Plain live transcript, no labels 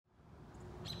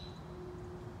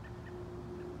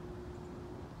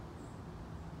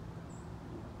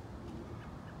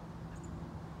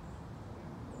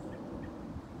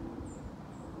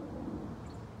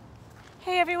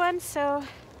Hey everyone, so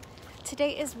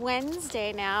today is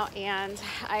Wednesday now and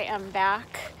I am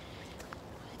back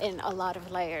in a lot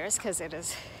of layers because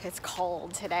it's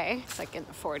cold today. It's like in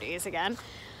the 40s again.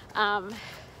 I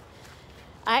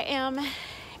am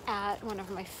at one of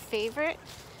my favorite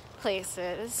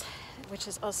places, which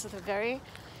is also the very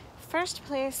first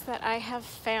place that I have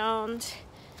found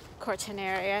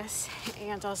Cortinarius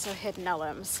and also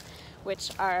hydnellums,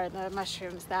 which are the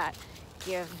mushrooms that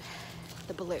give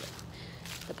the bluish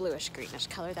greenish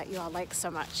color that you all like so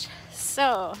much.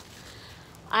 So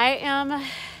I am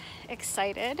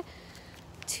excited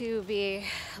to be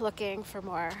looking for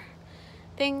more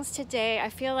things today. I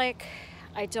feel like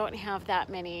I don't have that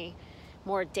many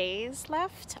more days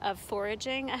left of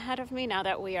foraging ahead of me now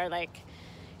that we are like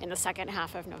in the second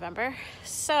half of November.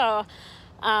 So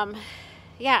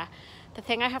yeah, the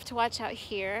thing I have to watch out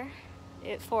here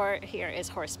is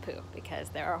horse poo, because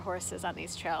there are horses on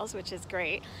these trails, which is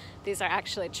great. These are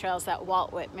actually trails that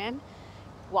Walt Whitman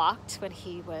walked when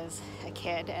he was a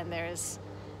kid, and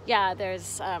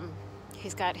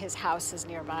he's got his houses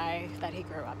nearby that he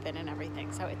grew up in and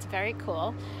everything, so it's very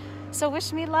cool. So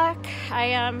wish me luck. I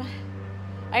am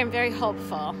very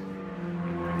hopeful.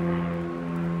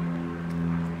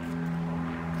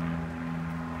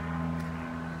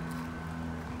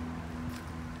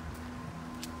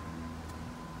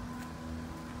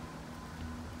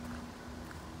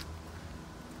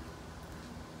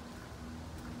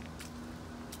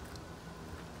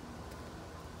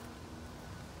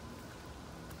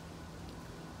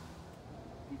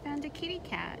 I found a kitty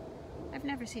cat. I've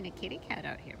never seen a kitty cat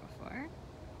out here before.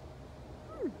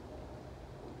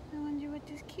 I wonder what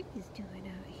this kitty's doing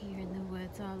out here in the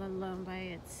woods all alone by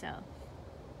itself.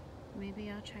 Maybe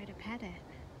I'll try to pet it.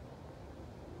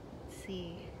 Let's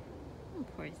see. Oh,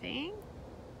 poor thing.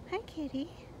 Hi, kitty.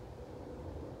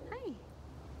 Hi.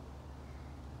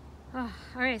 Oh,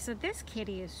 alright, so this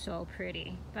kitty is so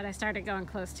pretty, but I started going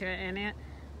close to it and it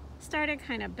started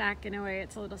kind of backing away.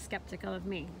 It's a little skeptical of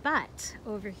me. But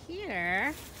over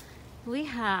here we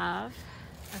have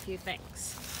a few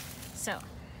things. So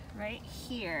right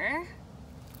here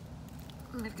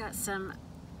we've got some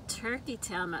turkey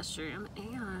tail mushroom,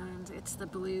 and it's the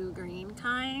blue-green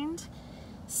kind.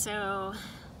 So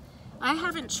I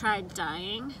haven't tried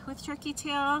dyeing with turkey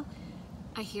tail.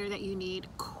 I hear that you need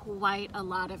quite a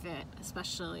lot of it,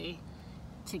 especially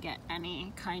to get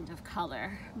any kind of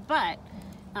color. But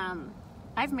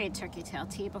I've made turkey tail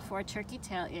tea before. Turkey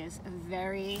tail is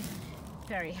very,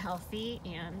 very healthy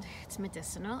and it's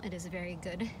medicinal. It is very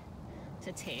good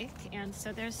to take. And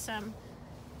so there's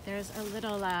a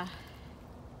little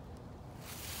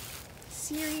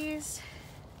series.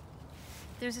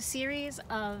 There's a series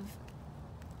of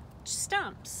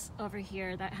stumps over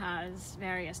here that has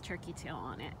various turkey tail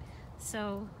on it.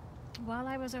 So while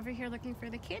I was over here looking for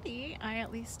the kitty, I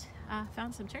at least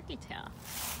found some turkey tail.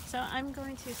 So I'm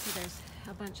going to see, there's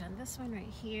a bunch on this one right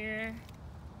here.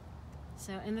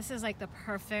 So, and this is like the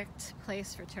perfect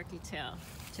place for turkey tail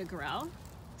to grow.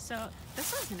 So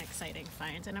this was an exciting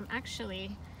find, and I'm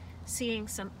actually seeing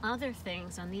some other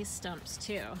things on these stumps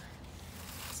too.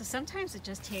 So sometimes it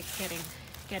just takes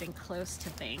getting close to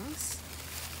things.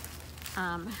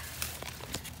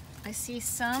 I see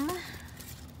some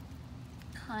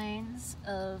kinds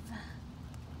of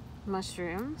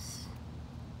mushrooms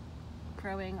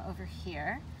growing over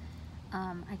here.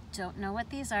 I don't know what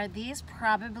these are. These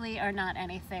probably are not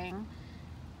anything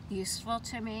useful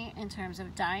to me in terms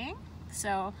of dyeing.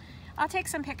 So I'll take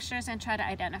some pictures and try to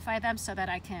identify them so that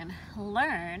I can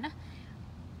learn,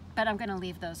 but I'm gonna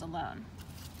leave those alone.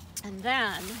 And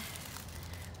then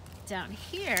down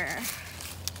here,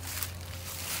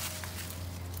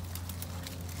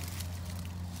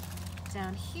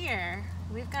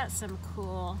 we've got some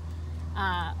cool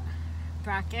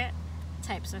bracket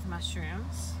types of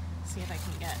mushrooms. See if I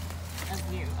can get a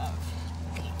view of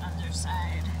the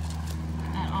underside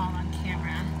at all on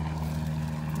camera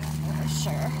for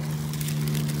sure.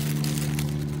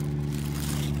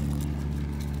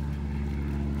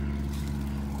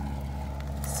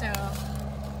 So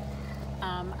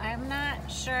I'm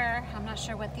not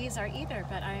sure what these are either,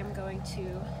 but I am going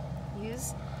to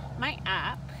use my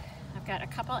app. I've got a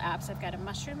couple apps. I've got a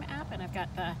mushroom app and I've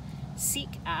got the Seek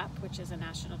app, which is a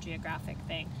National Geographic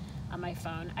thing on my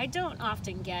phone. I don't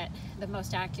often get the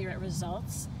most accurate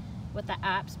results with the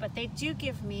apps, but they do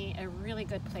give me a really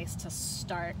good place to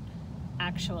start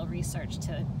actual research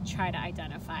to try to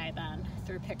identify them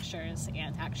through pictures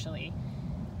and actually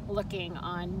looking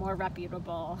on more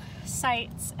reputable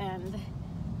sites and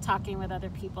talking with other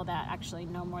people that actually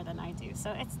know more than I do.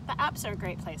 So the apps are a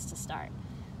great place to start.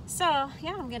 So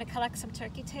yeah, I'm gonna collect some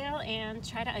turkey tail and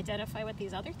try to identify what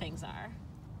these other things are.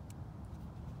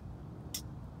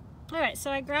 All right,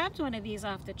 so I grabbed one of these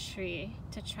off the tree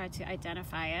to try to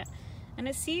identify it. And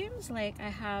it seems like I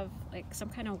have like some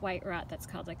kind of white rot that's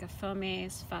called like a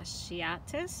Fomes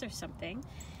fasciatus or something.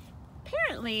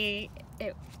 Apparently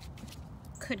it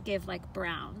could give like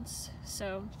browns.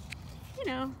 So, you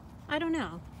know, I don't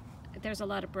know. There's a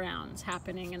lot of browns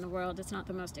happening in the world. It's not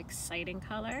the most exciting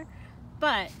color,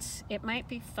 but it might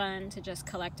be fun to just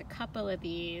collect a couple of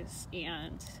these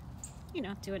and, you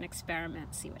know, do an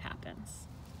experiment, see what happens.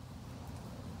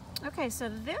 Okay, so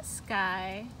this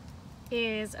guy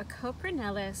is a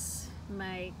Coprinellus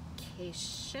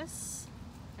micaceus.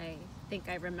 I think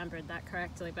I remembered that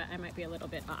correctly, but I might be a little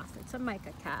bit off. It's a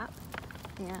mica cap,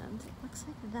 and it looks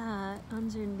like that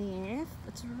underneath.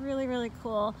 It's really, really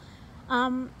cool.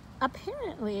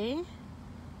 Apparently,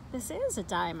 this is a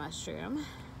dye mushroom.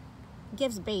 It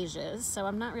gives beiges, so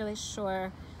I'm not really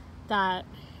sure that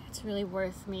it's really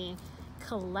worth me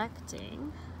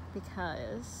collecting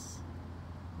because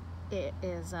it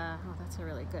is, oh, that's a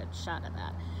really good shot of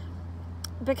that.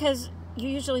 Because you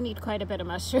usually need quite a bit of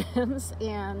mushrooms,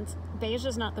 and beige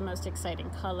is not the most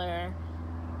exciting color,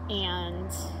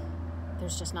 and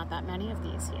there's just not that many of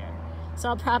these here. So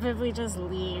I'll probably just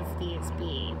leave these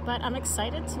be. But I'm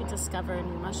excited to discover a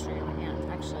new mushroom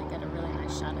and actually get a really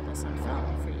nice shot of this on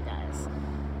film for you guys.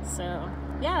 So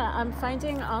yeah, I'm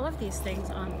finding all of these things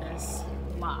on this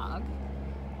log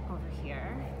over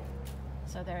here.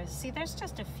 So there's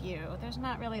just a few. There's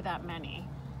not really that many.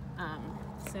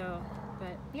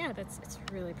 But yeah, it's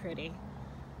really pretty.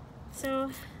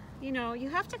 So, you know, you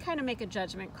have to kind of make a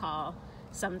judgment call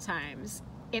sometimes.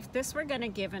 If this were gonna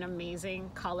give an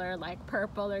amazing color like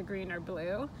purple or green or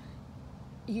blue,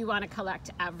 you wanna collect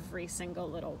every single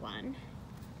little one.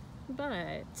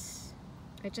 But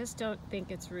I just don't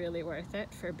think it's really worth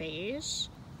it for beige.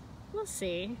 We'll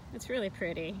see. It's really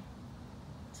pretty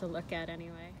to look at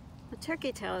anyway. The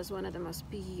turkey tail is one of the most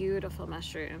beautiful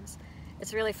mushrooms.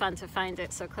 It's really fun to find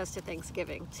it so close to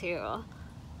Thanksgiving too.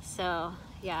 So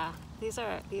yeah, these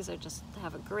are just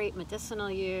have a great medicinal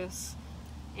use,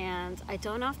 and I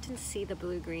don't often see the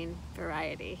blue-green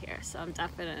variety here, so I'm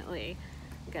definitely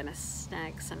gonna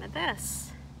snag some of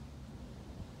this.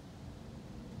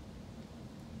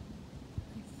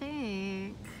 I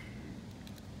think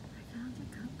I found a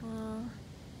couple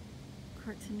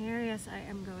Cortinarius. I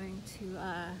am going to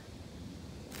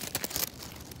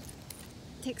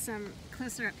take some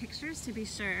closer up pictures to be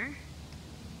sure,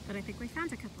 but I think we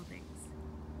found a couple things.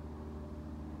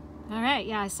 All right,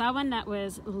 yeah, I saw one that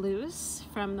was loose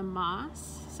from the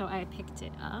moss, so I picked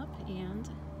it up, and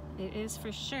it is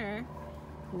for sure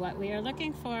what we are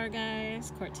looking for,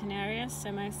 guys. Cortinarius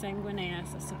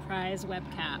semisanguineus, a surprise web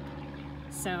cap.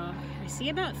 So I see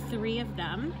about 3 of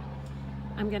them.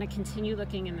 I'm gonna continue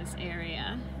looking in this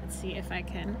area and see if I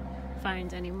can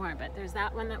find any more, but there's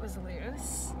that one that was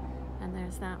loose, and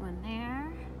there's that one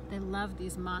there. They love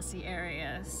these mossy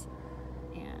areas,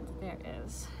 and there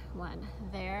is one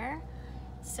there.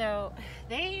 So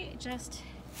they're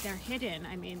hidden.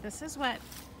 I mean, this is what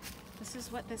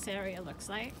this area looks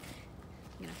like.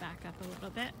 I'm gonna back up a little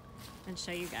bit and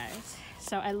show you guys.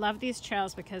 So I love these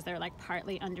trails because they're like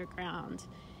partly underground,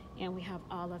 and we have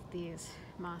all of these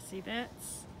mossy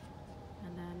bits,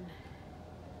 and then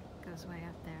it goes way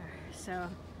up there. So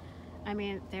I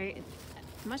mean,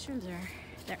 mushrooms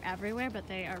they're everywhere, but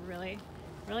they are really,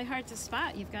 really hard to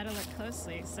spot. You've got to look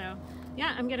closely. So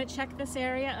yeah, I'm gonna check this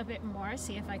area a bit more,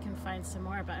 see if I can find some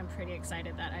more, but I'm pretty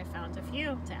excited that I found a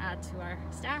few to add to our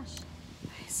stash.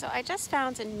 So I just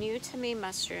found a new to me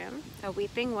mushroom, a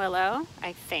weeping willow,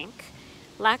 I think.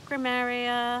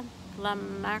 Lacrimaria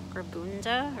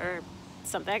lamacrobunda or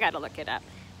something, I gotta look it up.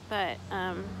 But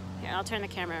here, I'll turn the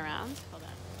camera around. Hold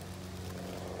on.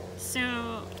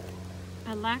 So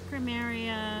a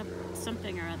Lacrimaria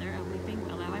something or other, a weeping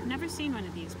willow. I've never seen one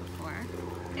of these before.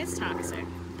 It's toxic,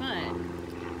 but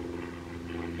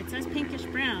it says pinkish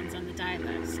browns on the dye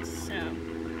list, so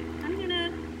I'm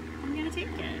gonna take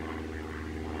it.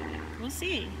 We'll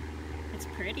see. It's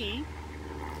pretty.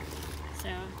 So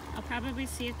I'll probably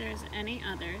see if there's any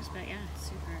others, but yeah,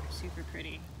 super, super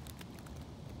pretty.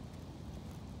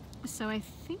 So I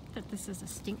think that this is a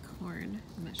stinkhorn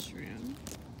mushroom.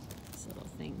 This little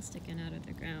thing sticking out of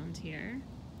the ground here.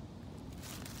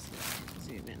 So I'll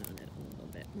zoom in on it a little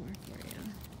bit more for you.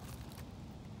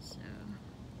 So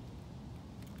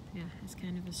yeah, it's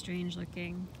kind of a strange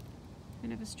looking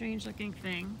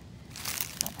thing.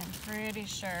 But I'm pretty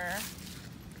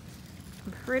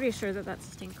sure that that's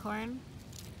stinkhorn,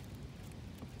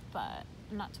 but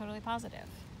I'm not totally positive.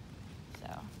 So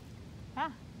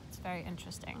yeah, very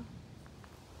interesting.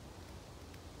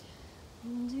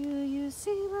 Do you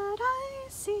see what I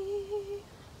see?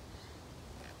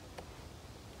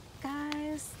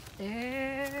 Guys,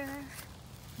 there.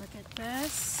 Look at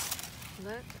this.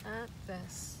 Look at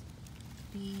this.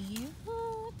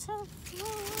 Beautiful.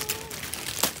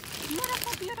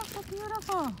 Beautiful, beautiful,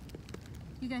 beautiful.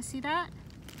 You guys see that?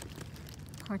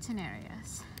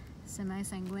 Cortinarius,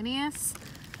 semi-sanguineus.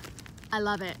 I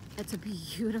love it. It's a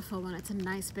beautiful one. It's a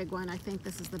nice big one. I think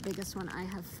this is the biggest one I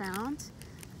have found.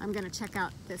 I'm gonna check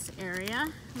out this area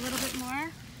a little bit more.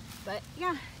 But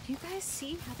yeah, do you guys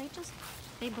see how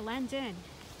they blend in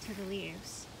to the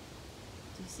leaves?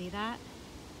 Do you see that?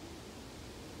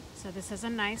 So this is a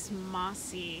nice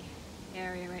mossy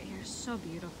area right here. So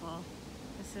beautiful.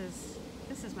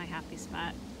 This is my happy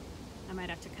spot. I might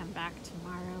have to come back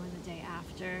tomorrow and the day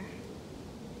after.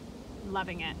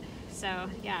 Loving it. So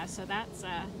yeah, so that's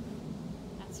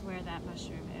where that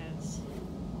mushroom is,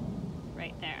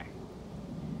 right there.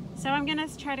 So I'm gonna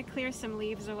try to clear some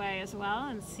leaves away as well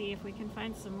and see if we can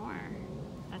find some more.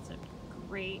 That's a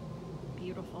great,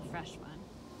 beautiful fresh one.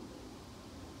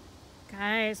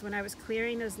 Guys, when I was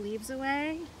clearing those leaves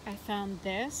away, I found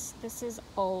this. This is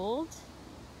old,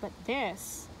 but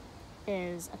this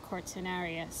is a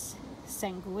Cortinarius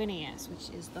sanguineus, which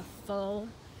is the full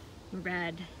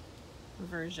red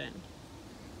version.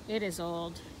 It is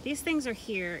old. These things are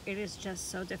here. It is just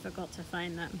so difficult to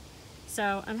find them.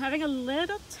 So I'm having a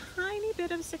little tiny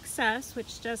bit of success,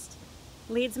 which just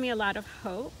leads me a lot of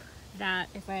hope that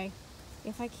if I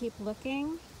keep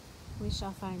looking, we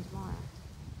shall find more.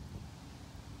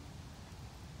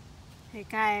 Hey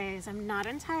guys, I'm not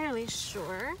entirely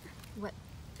sure what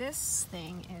this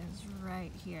thing is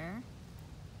right here,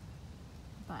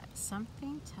 but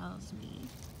something tells me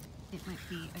it might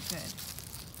be a good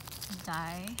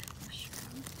dye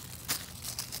mushroom.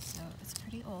 So it's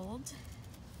pretty old.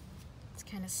 It's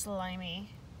kind of slimy,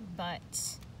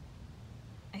 but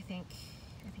I think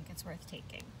it's worth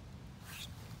taking.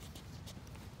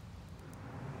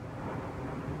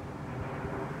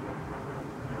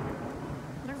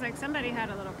 Looks like somebody had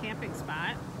a little camping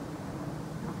spot.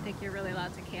 I don't think you're really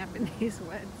allowed to camp in these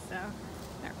woods, so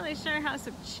not really sure how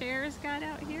some chairs got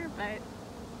out here, but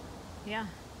yeah,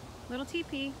 little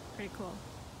teepee, pretty cool.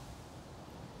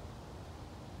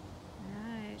 All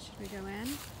right, should we go in?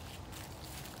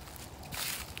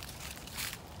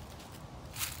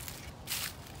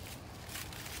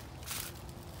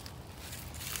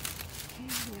 Okay,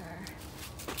 we are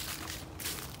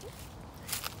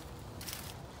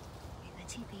in the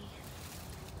teepee.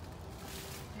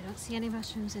 I don't see any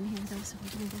mushrooms in here though, so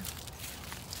we're gonna go.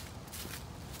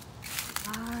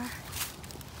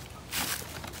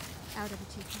 Out of the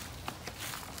teepee.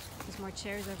 There's more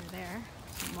chairs over there,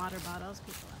 some water bottles,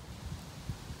 people up.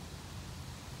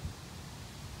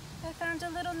 I found a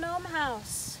little gnome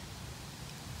house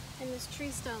in this tree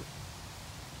stump.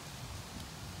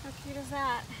 How cute is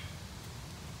that?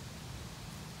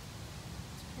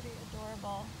 It's pretty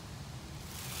adorable.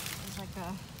 There's like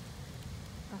a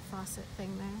faucet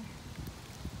thing there.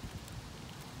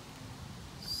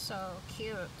 So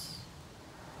cute.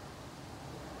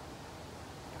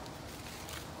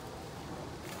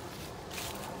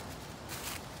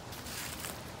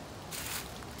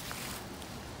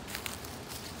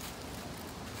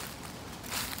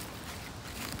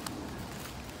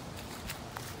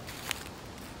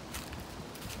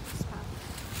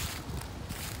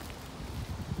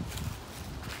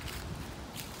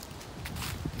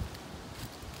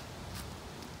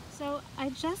 So I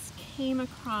just came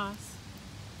across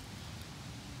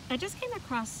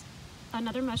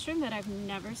another mushroom that I've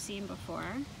never seen before.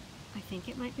 I think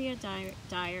it might be a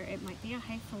dyer, it might be a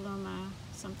hypholoma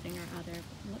something or other.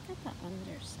 But look at the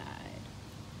underside.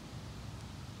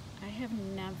 I have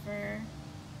never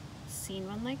seen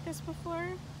one like this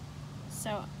before.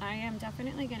 So I am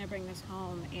definitely going to bring this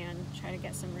home and try to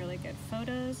get some really good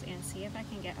photos and see if I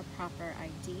can get a proper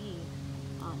ID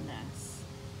on this.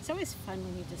 It's always fun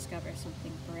when you discover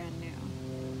something brand new.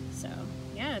 So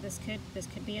yeah, this could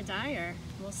be a dyer.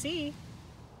 We'll see.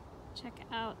 Check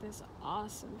out this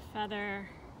awesome feather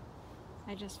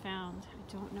I just found. I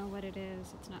don't know what it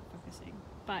is. It's not focusing.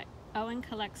 But Owen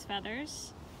collects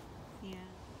feathers. Yeah.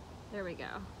 There we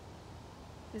go.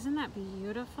 Isn't that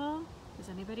beautiful? Does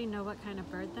anybody know what kind of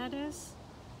bird that is?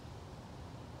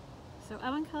 So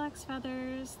Owen collects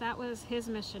feathers. That was his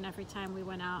mission every time we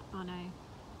went out on a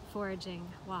foraging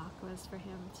walk, was for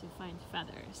him to find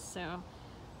feathers. So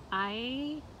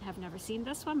I have never seen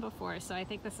this one before, so I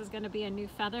think this is going to be a new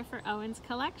feather for Owen's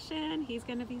collection. He's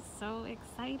going to be so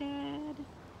excited.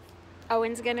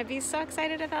 Owen's going to be so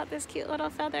excited about this cute little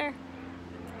feather.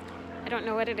 don't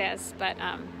know what it is, but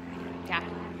yeah,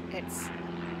 it's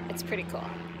pretty cool.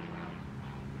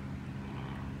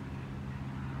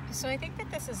 So I think that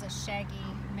this is a shaggy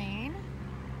mane,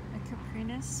 a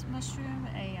Caprinus mushroom,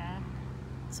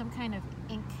 some kind of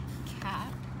ink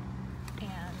cap, and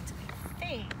I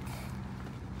think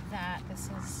that this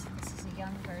is a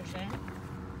young version,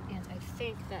 and I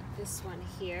think that this one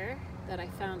here that I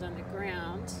found on the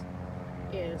ground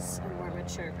is a more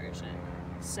mature version.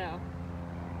 So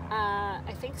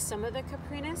I think some of the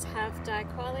Caprinus have dye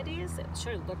qualities. It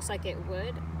sure looks like it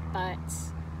would, but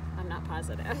I'm not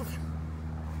positive.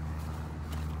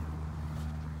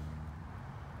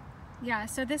 Yeah,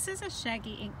 so this is a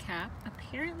shaggy ink cap.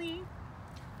 Apparently,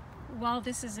 while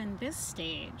this is in this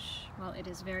stage, while it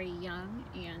is very young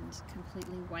and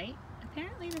completely white,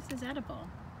 apparently this is edible.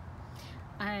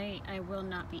 I will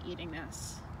not be eating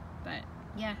this, but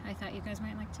yeah, I thought you guys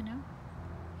might like to know.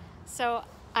 So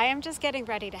I am just getting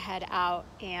ready to head out,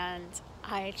 and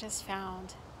I just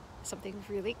found something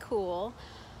really cool.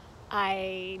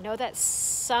 I know that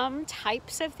some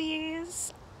types of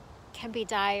these can be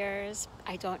dyers.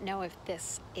 I don't know if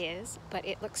this is, but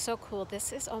it looks so cool.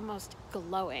 This is almost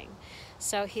glowing.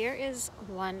 So here is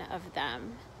one of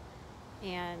them,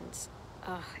 and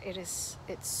it's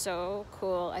so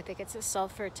cool. I think it's a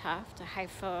sulfur tuft, a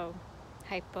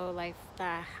hypo-life.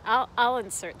 I'll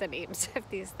insert the names of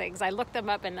these things. I looked them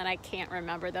up and then I can't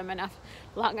remember them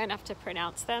long enough to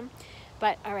pronounce them.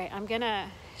 But all right, I'm gonna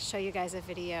show you guys a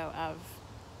video of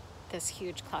this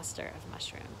huge cluster of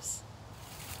mushrooms.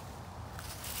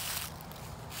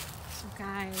 So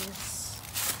guys,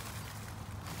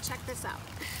 check this out.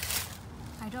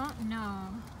 I don't know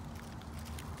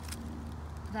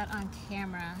that on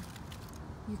camera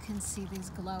you can see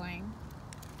these glowing,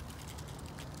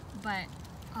 but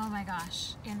oh my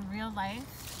gosh, in real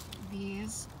life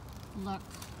these look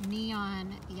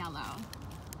neon yellow.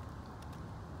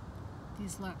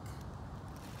 These look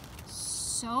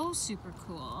so super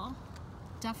cool.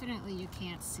 Definitely you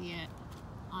can't see it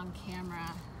on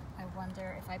camera. I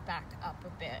wonder if I back up a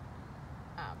bit,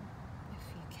 if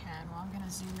you can. Well, I'm gonna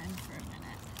zoom in for a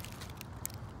minute.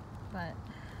 But,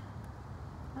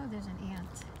 oh, there's an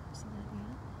ant. See that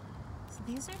ant? So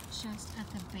these are just at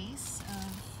the base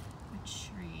of a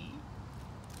tree,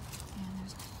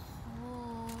 and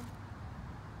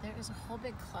there is a whole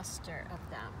big cluster of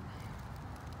them.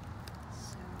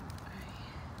 So,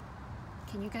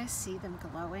 can you guys see them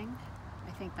glowing?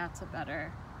 I think that's a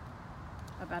better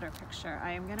picture.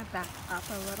 I am gonna back up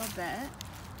a little bit,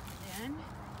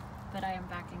 but I am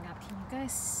backing up. Can you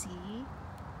guys see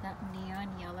that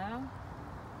neon yellow?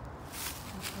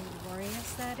 How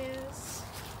glorious that is.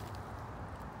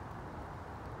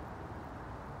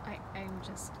 I'm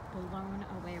just blown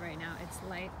away right now. It's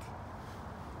like,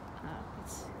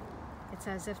 it's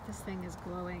as if this thing is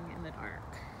glowing in the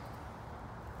dark.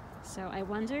 So I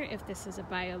wonder if this is a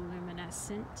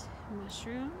bioluminescent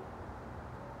mushroom.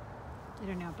 I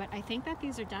don't know, but I think that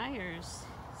these are dyers,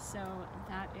 so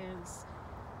that is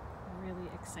really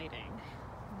exciting.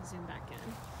 I'll zoom back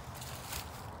in.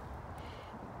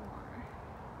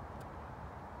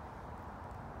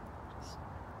 Just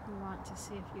want to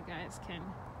see if you guys can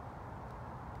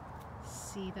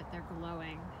see that they're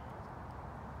glowing.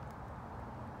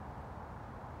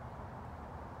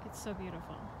 It's so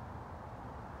beautiful.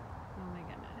 Oh my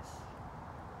goodness.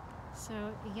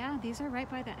 So yeah, these are right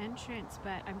by the entrance,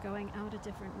 but I'm going out a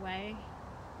different way.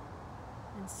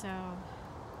 And so I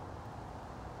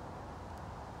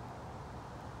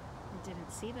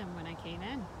didn't see them when I came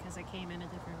in because I came in a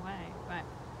different way. But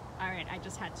all right, I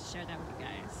just had to share that with you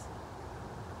guys.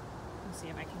 Let's see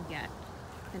if I can get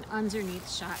an underneath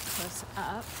shot close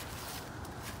up.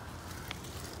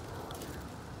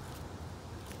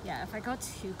 Yeah, if I go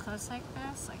too close like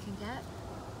this, I can get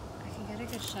a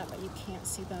good shot, but you can't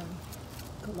see them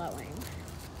glowing.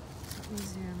 So let me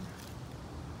zoom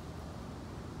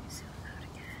out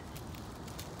again.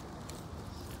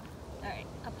 All right,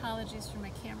 apologies for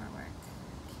my camera work.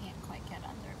 Can't quite get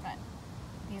under, but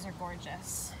these are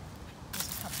gorgeous. There's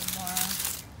a couple more.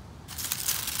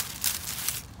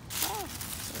 Oh,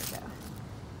 there we go.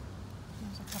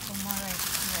 There's a couple more right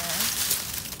here.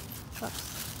 Whoops.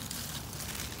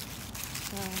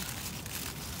 So,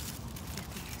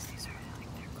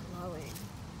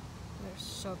 they're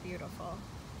so beautiful.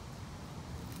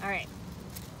 All right.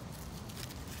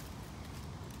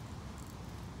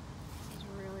 This is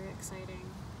really exciting.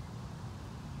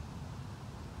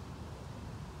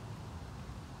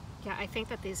 Yeah, I think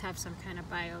that these have some kind of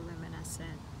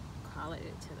bioluminescent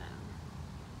quality to them.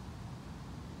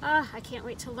 I can't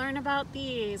wait to learn about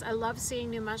these. I love seeing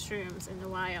new mushrooms in the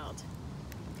wild.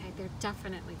 Okay, they're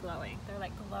definitely glowing. They're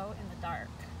like glow in the dark.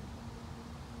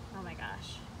 Oh my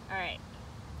gosh. All right.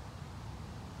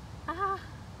 Ah,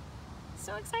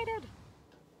 so excited.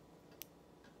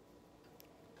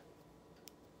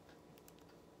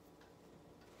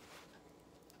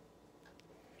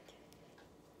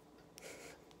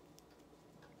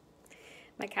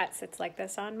 My cat sits like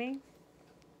this on me.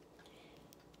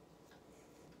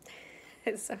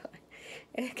 So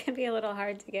it can be a little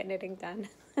hard to get knitting done.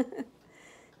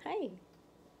 Hi.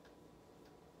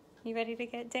 You ready to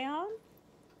get down?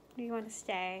 Or do you want to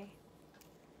stay?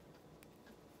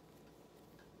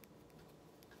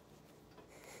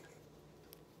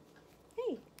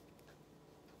 Hey.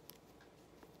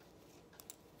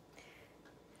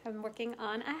 I'm working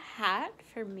on a hat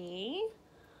for me.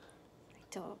 I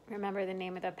don't remember the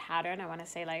name of the pattern. I want to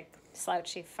say like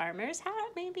slouchy farmer's hat,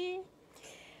 maybe.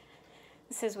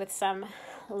 This is with some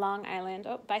Long Island,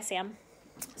 oh, bye Sam.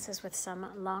 This is with some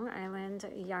Long Island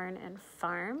Yarn and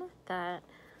Farm that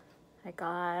I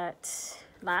got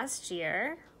last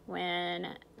year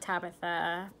when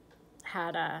Tabitha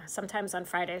had sometimes on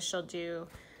Fridays she'll do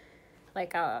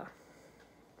like a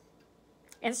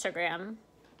Instagram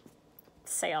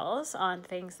sales on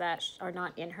things that are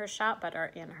not in her shop but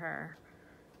are in her,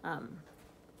 I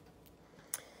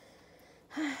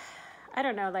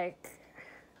don't know, like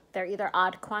they're either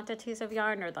odd quantities of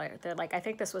yarn or they're like, I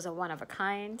think this was a one of a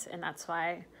kind, and that's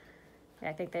why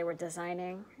I think they were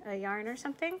designing a yarn or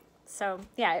something. So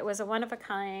yeah, it was a one of a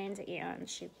kind, and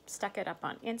she stuck it up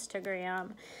on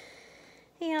Instagram,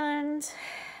 and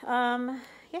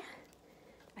yeah,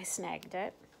 I snagged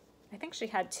it. I think she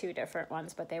had 2 different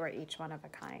ones, but they were each one of a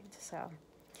kind. So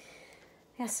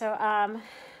yeah, so I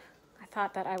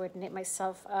thought that I would knit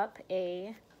myself up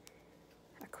a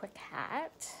quick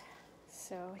hat.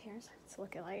 So here's what it's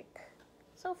looking like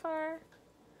so far.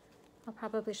 I'll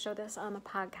probably show this on the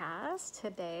podcast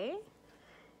today.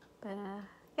 But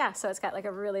yeah, so it's got like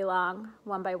a really long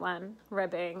 1x1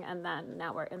 ribbing, and then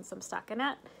now we're in some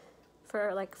stockinette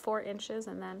for like 4 inches,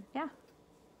 and then yeah.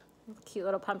 Cute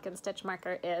little pumpkin stitch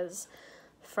marker is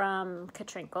from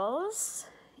Katrinkles,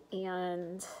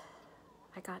 and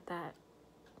I got that,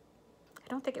 I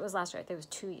don't think it was last year, I think it was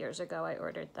 2 years ago. I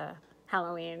ordered the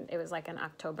Halloween, it was like an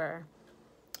October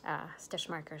stitch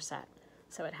marker set.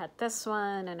 So it had this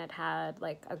one, and it had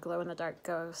like a glow-in-the-dark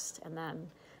ghost, and then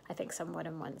I think some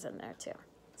wooden ones in there too.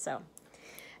 So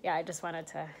yeah, I just wanted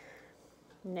to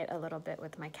knit a little bit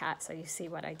with my cat so you see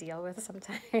what I deal with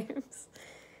sometimes.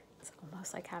 It's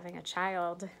almost like having a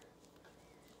child.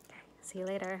 Okay, see you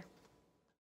later.